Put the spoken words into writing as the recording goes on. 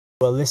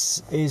Well,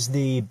 this is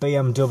the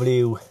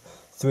BMW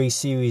 3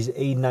 Series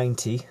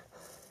E90,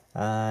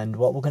 and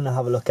what we're going to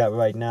have a look at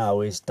right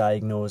now is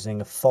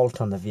diagnosing a fault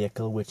on the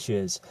vehicle, which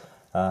is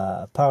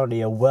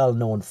apparently a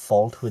well-known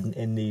fault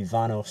in the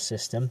Vanos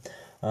system.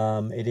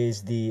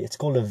 It's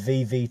called a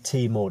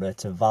VVT motor.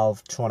 It's a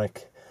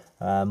valvetronic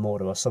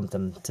motor or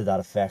something to that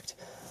effect.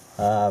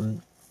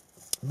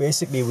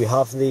 Basically, we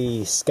have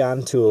the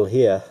scan tool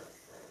here,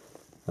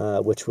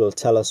 which will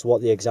tell us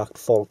what the exact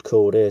fault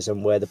code is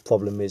and where the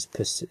problem is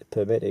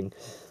permitting.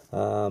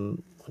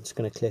 I'm just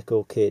going to click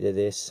OK to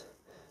this.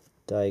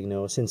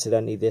 Diagnose.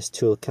 Incidentally, this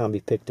tool can be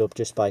picked up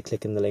just by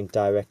clicking the link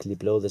directly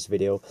below this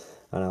video,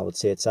 and I would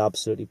say it's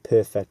absolutely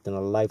perfect and a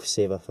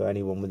lifesaver for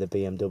anyone with a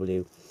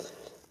BMW.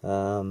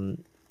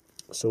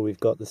 So we've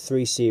got the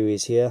 3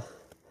 Series here.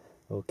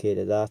 OK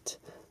to that.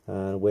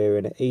 And we're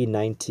in an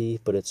E90,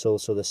 but it's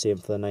also the same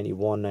for the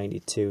 91,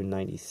 92,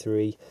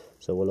 93.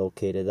 So we'll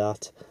OK to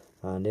that.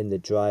 And in the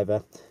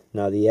driver,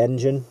 now the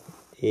engine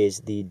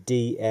is the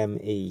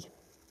DME,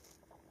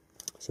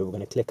 so we're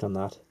going to click on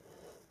that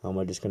and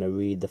we're just going to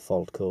read the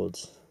fault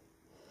codes.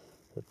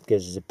 It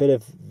gives us a bit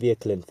of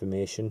vehicle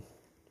information,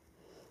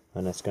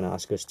 and it's going to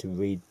ask us to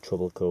read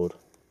trouble code.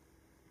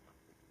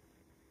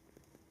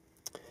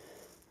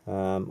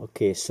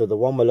 Okay, so the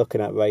one we're looking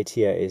at right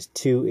here is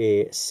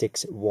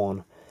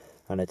 2A61,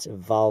 and it's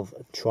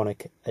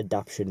valvetronic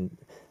adaption,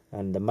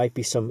 and there might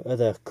be some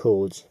other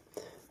codes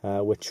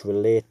which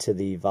relate to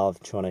the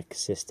valvetronic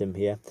system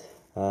here,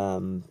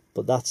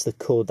 but that's the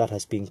code that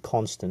has been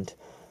constant,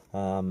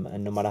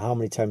 and no matter how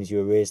many times you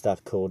erase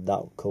that code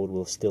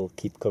will still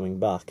keep coming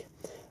back,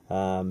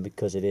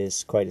 because it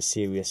is quite a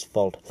serious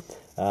fault.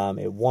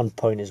 At one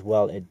point as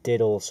well, it did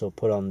also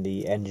put on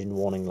the engine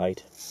warning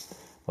light,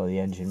 or the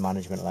engine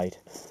management light.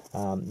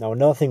 Now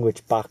another thing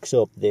which backs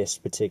up this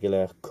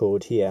particular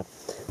code here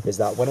is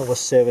that when it was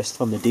serviced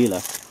from the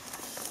dealer,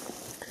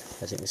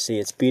 as you can see,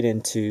 it's been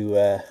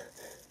into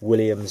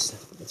Williams.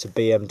 It's a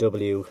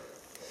BMW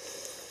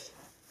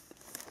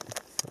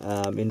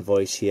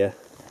invoice here.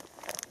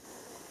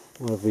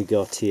 What have we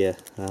got here?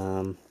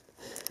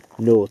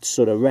 Notes.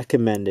 So the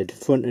recommended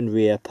front and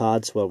rear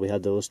pads, well, we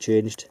had those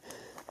changed.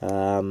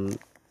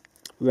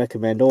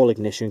 Recommend all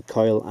ignition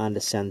coil and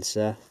a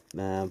sensor.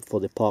 For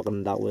the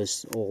parking, that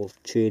was all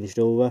changed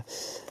over,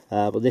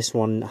 but this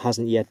one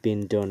hasn't yet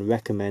been done.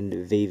 Recommend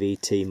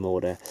VVT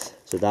motor.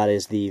 So that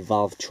is the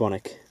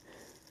valvetronic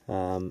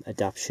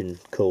adaption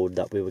code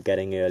that we were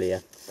getting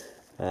earlier.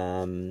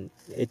 At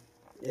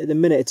the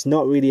minute it's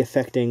not really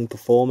affecting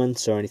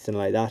performance or anything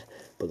like that,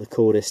 but the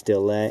code is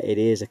still there. It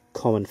is a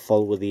common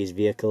fault with these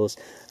vehicles.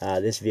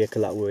 This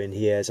vehicle that we're in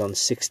here is on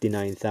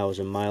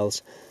 69,000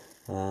 miles.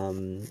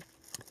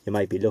 You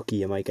might be lucky,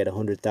 you might get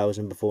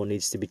 100,000 before it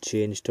needs to be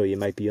changed, or you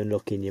might be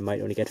unlucky and you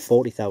might only get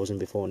 40,000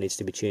 before it needs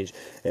to be changed,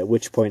 at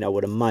which point I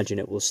would imagine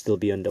it will still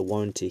be under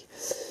warranty.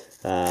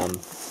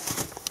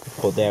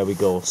 But there we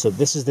go. So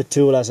this is the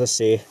tool, as I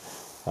say.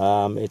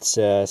 It's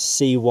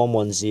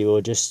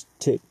C110. Just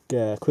take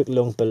a quick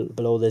look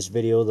below this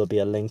video. There'll be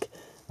a link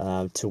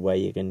to where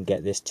you can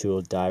get this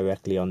tool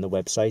directly on the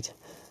website,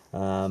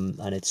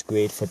 and it's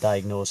great for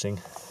diagnosing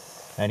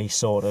any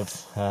sort of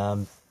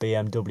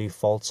BMW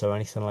faults or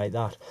anything like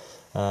that.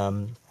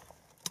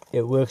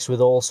 It works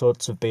with all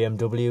sorts of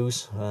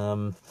BMWs,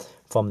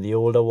 from the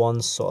older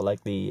ones, sort of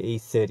like the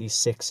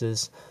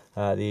E36s,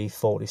 the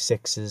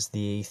E46s,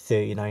 the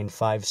E39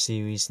 5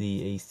 Series,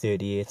 the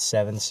E38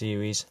 7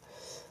 Series,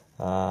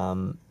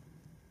 and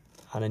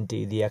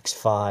indeed the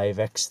X5,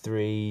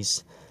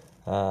 X3s,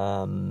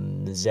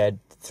 Z3,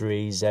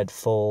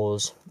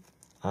 Z4s,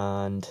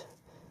 and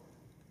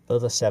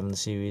other 7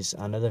 Series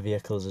and other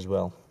vehicles as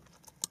well.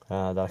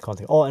 That I can't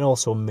think. Oh, and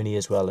also Mini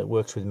as well. It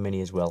works with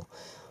Mini as well.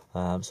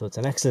 So it's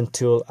an excellent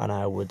tool, and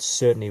I would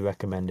certainly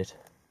recommend it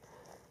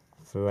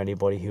for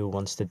anybody who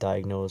wants to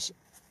diagnose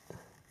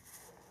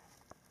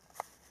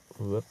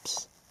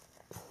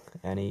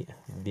any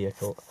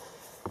vehicle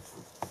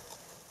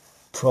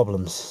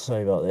problems.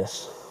 Sorry about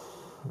this.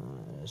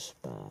 It's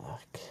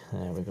back.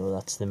 There we go.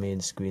 That's the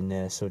main screen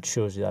there. So it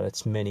shows you that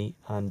it's Mini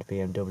and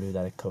BMW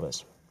that it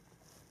covers.